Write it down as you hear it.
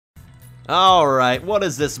Alright, what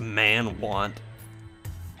does this man want?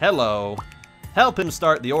 Hello. Help him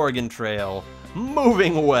start the Oregon Trail.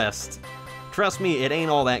 Moving west. Trust me, it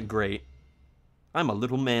ain't all that great. I'm a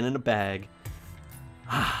little man in a bag.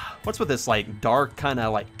 What's with this, like, dark kind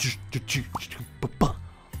of, like...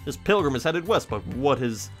 This pilgrim is headed west, but what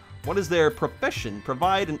is their profession?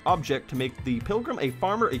 Provide an object to make the pilgrim a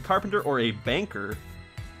farmer, a carpenter, or a banker.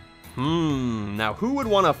 Now who would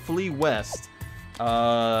want to flee west?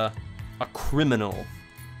 A criminal.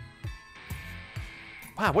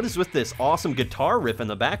 Wow, what is with this awesome guitar riff in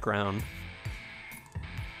the background?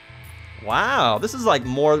 Wow, this is like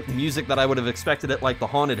more music that I would have expected at like the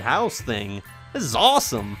haunted house thing. This is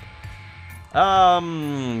awesome.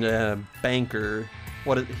 Banker.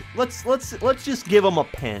 Let's just give him a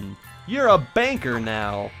pen. You're a banker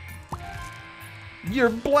now. You're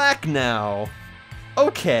black now.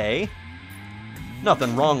 Okay.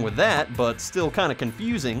 Nothing wrong with that, but still kind of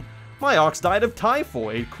confusing. My ox died of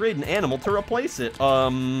typhoid. Create an animal to replace it.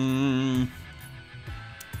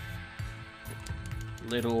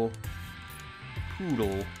 Little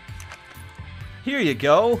poodle. Here you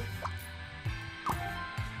go.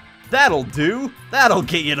 That'll do. That'll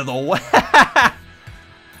get you to the west.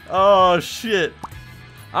 Oh, shit.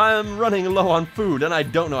 I'm running low on food, and I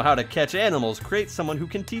don't know how to catch animals. Create someone who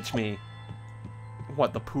can teach me.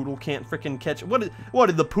 What, the poodle can't frickin' catch? What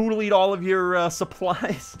did the poodle eat all of your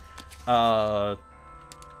supplies? Oh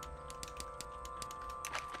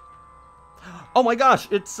my gosh,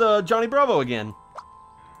 it's Johnny Bravo again.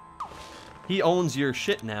 He owns your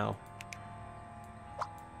shit now.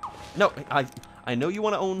 No, I know you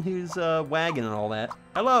want to own his wagon and all that.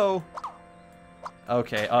 Hello.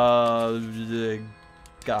 Okay,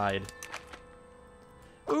 guide.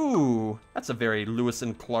 Ooh, that's a very Lewis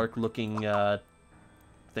and Clark looking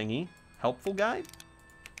thingy. Helpful guide?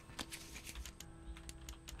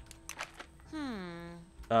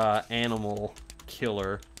 Animal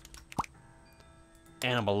killer.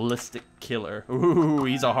 Animalistic killer. Ooh,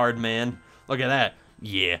 he's a hard man. Look at that.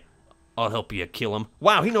 Yeah, I'll help you kill him.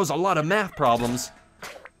 Wow, he knows a lot of math problems.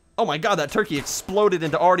 Oh my god, that turkey exploded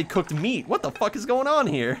into already cooked meat. What the fuck is going on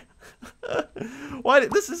here? Why?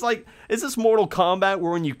 This is like, is this Mortal Kombat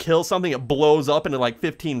where when you kill something it blows up into like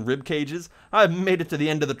 15 rib cages? I've made it to the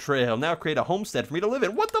end of the trail. Now create a homestead for me to live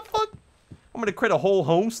in. What the fuck? I'm gonna create a whole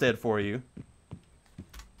homestead for you.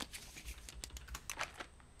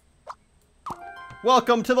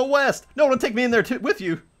 Welcome to the West. No, don't take me in there with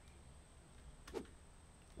you.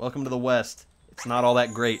 Welcome to the West. It's not all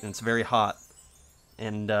that great, and it's very hot.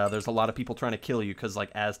 And there's a lot of people trying to kill you because,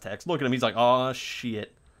 like, Aztecs. Look at him. He's like, oh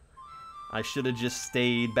shit. I should have just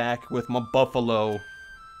stayed back with my buffalo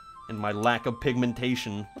and my lack of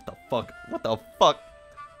pigmentation. What the fuck? What the fuck?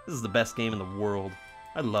 This is the best game in the world.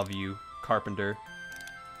 I love you, Carpenter.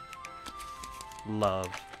 Love.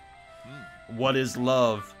 What is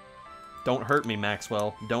love? Don't hurt me,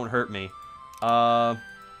 Maxwell. Don't hurt me.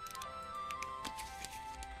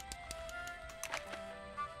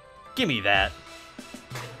 Give me that.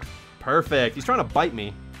 Perfect. He's trying to bite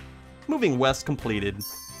me. Moving west completed.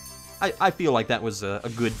 I feel like that was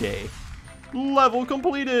a good day. Level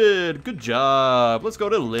completed. Good job. Let's go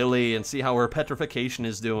to Lily and see how her petrification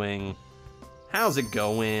is doing. How's it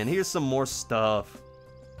going? Here's some more stuff.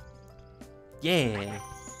 Yeah.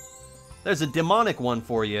 There's a demonic one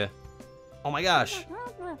for you. Oh my gosh.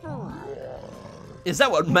 Is that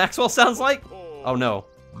what Maxwell sounds like? Oh no.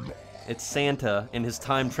 It's Santa in his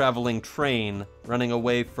time-traveling train running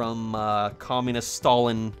away from communist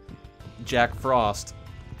Stalin Jack Frost.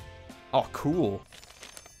 Oh, cool.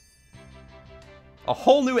 A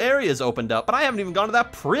whole new area's opened up, but I haven't even gone to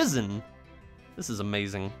that prison. This is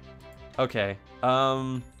amazing. Okay.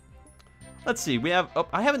 Let's see. We have. Oh,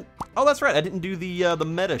 I haven't. Oh, that's right. I didn't do the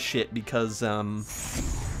meta shit because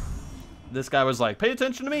this guy was like, "Pay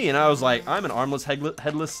attention to me," and I was like, "I'm an armless,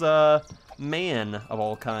 headless man of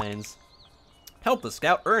all kinds." Help the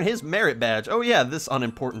scout earn his merit badge. Oh yeah, this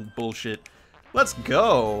unimportant bullshit. Let's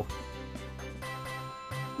go.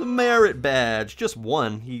 The merit badge, just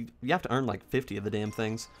one. You have to earn like 50 of the damn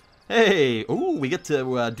things. Hey, ooh, we get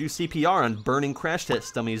to do CPR on burning crash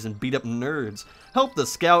test dummies and beat up nerds. Help the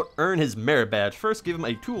scout earn his merit badge. First, give him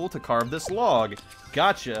a tool to carve this log.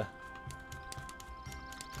 Gotcha.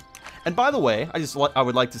 And by the way, I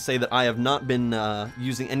would like to say that I have not been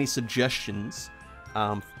using any suggestions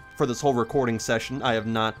for this whole recording session. I have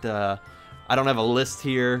not. I don't have a list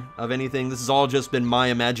here of anything. This has all just been my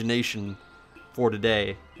imagination for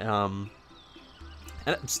today. And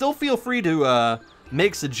still feel free to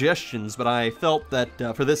make suggestions, but I felt that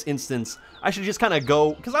for this instance, I should just kind of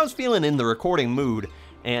go, because I was feeling in the recording mood,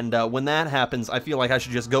 And when that happens, I feel like I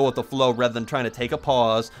should just go with the flow rather than trying to take a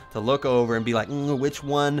pause to look over and be like, which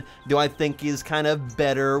one do I think is kind of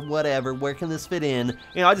better, whatever, where can this fit in?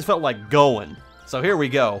 You know, I just felt like going. So here we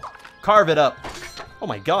go. Carve it up. Oh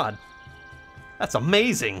my god. That's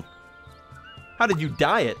amazing. How did you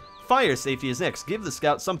dye it? Fire safety is next. Give the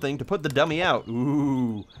scout something to put the dummy out.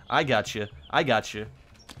 Ooh, I got you. I got you.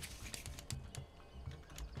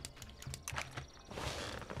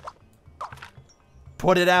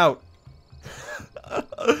 Put it out.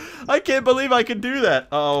 I can't believe I could do that.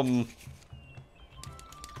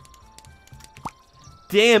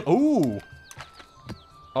 Damn. Ooh.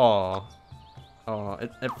 Oh. Oh.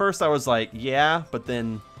 At first I was like, yeah, but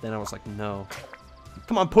then I was like, no.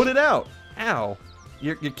 Come on, put it out. Ow.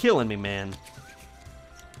 You're killing me, man.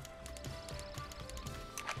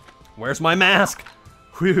 Where's my mask?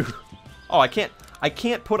 Whew. Oh, I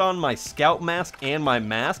can't put on my scout mask and my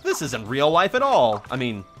mask. This isn't real life at all. I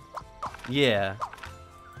mean, yeah.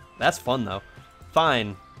 That's fun, though.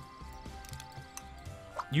 Fine.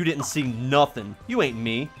 You didn't see nothing. You ain't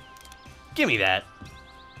me. Give me that.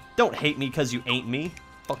 Don't hate me because you ain't me.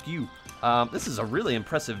 Fuck you. This is a really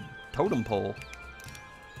impressive totem pole.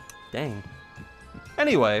 Dang.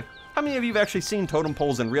 Anyway, how many of you have actually seen totem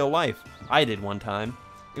poles in real life? I did one time.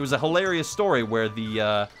 It was a hilarious story where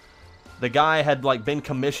the guy had, like, been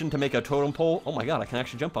commissioned to make a totem pole. Oh my god, I can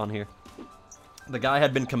actually jump on here. The guy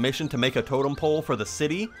had been commissioned to make a totem pole for the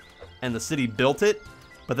city, and the city built it,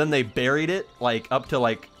 but then they buried it, like, up to,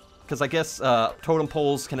 like, because I guess totem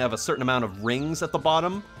poles can have a certain amount of rings at the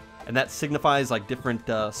bottom, and that signifies, like, different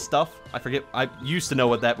stuff. I forget, I used to know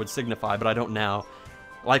what that would signify, but I don't now.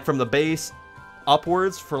 Like, from the base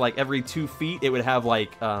upwards, for, like, every 2 feet, it would have,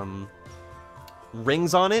 like,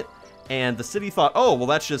 rings on it. And the city thought, oh, well,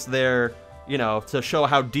 that's just there, you know, to show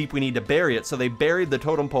how deep we need to bury it. So they buried the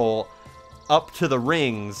totem pole up to the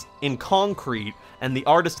rings in concrete. And the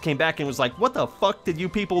artist came back and was like, what the fuck did you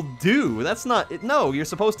people do? That's not, no, you're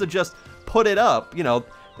supposed to just put it up. You know,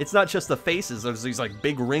 it's not just the faces. There's these, like,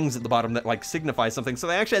 big rings at the bottom that, like, signify something. So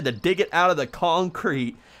they actually had to dig it out of the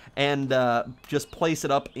concrete and just place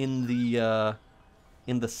it up in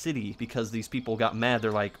the city because these people got mad.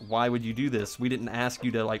 They're like, why would you do this? We didn't ask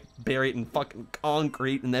you to, like, bury it in fucking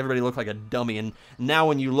concrete, and everybody looked like a dummy. And now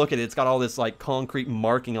when you look at it, it's got all this, like, concrete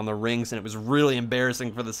marking on the rings, and it was really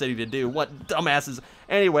embarrassing for the city to do. What dumbasses.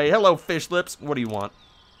 Anyway, hello, fish lips. What do you want?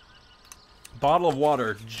 Bottle of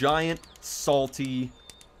water. Giant, salty,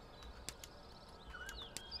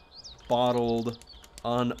 bottled,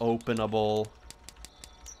 unopenable.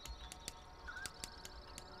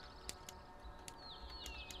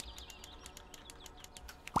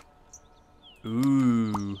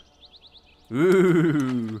 Ooh.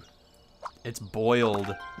 Ooh. It's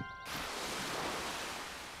boiled.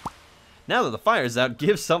 Now that the fire's out,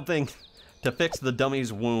 give something to fix the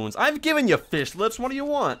dummy's wounds. I've given you fish lips. What do you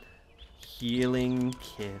want? Healing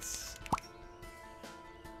kiss.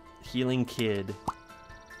 Healing kid.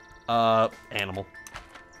 Animal.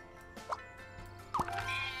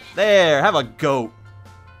 There, have a goat.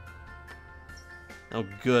 Oh,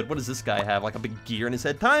 good. What does this guy have? Like a big gear in his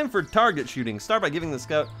head? Time for target shooting. Start by giving the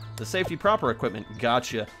scout the safety proper equipment.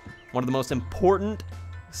 Gotcha. One of the most important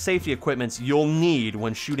safety equipments you'll need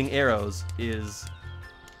when shooting arrows is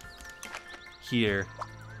here.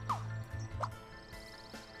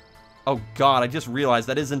 Oh, God. I just realized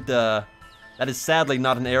that isn't, that is sadly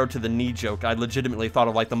not an arrow to the knee joke. I legitimately thought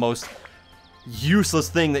of, like, the most useless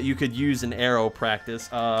thing that you could use in arrow practice.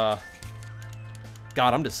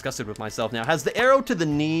 God, I'm disgusted with myself now. Has the arrow to the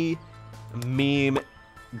knee meme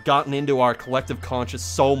gotten into our collective conscious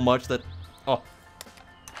so much that... Oh.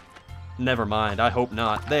 Never mind. I hope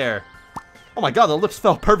not. There. Oh my god, the lips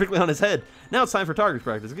fell perfectly on his head. Now it's time for target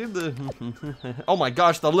practice. Give the... Oh my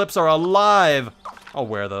gosh, the lips are alive. I'll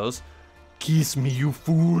wear those. Kiss me, you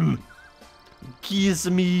fool. Kiss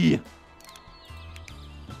me.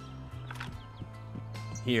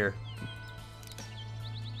 Here.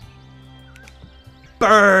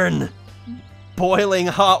 Burn! Boiling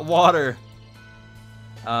hot water.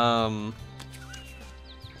 Target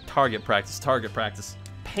practice, target practice.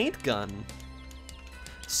 Paint gun.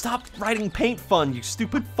 Stop writing paint fun, you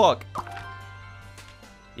stupid fuck.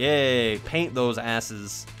 Yay, paint those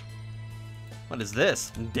asses. What is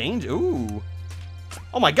this? Danger. Ooh.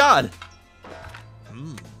 Oh my god.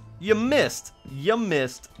 You missed. You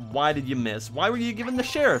missed. Why did you miss? Why were you given the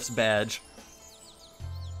sheriff's badge?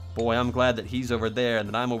 Boy, I'm glad that he's over there and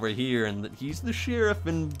that I'm over here and that he's the sheriff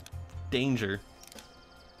in danger.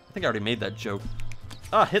 I think I already made that joke.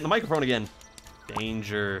 Ah, hitting the microphone again.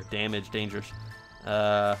 Danger, damage, dangers.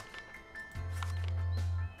 I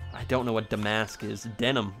I don't know what damask is.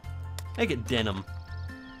 Denim. Make it denim.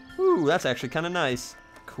 Ooh, that's actually kind of nice.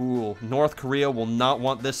 Cool. North Korea will not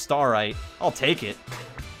want this starite. I'll take it.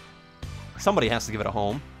 Somebody has to give it a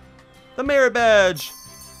home. The merit badge!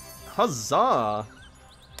 Huzzah!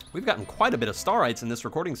 We've gotten quite a bit of starites in this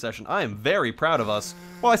recording session. I am very proud of us.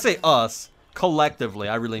 Well, I say us. Collectively,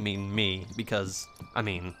 I really mean me. Because, I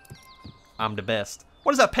mean, I'm the best.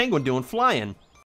 What is that penguin doing flying?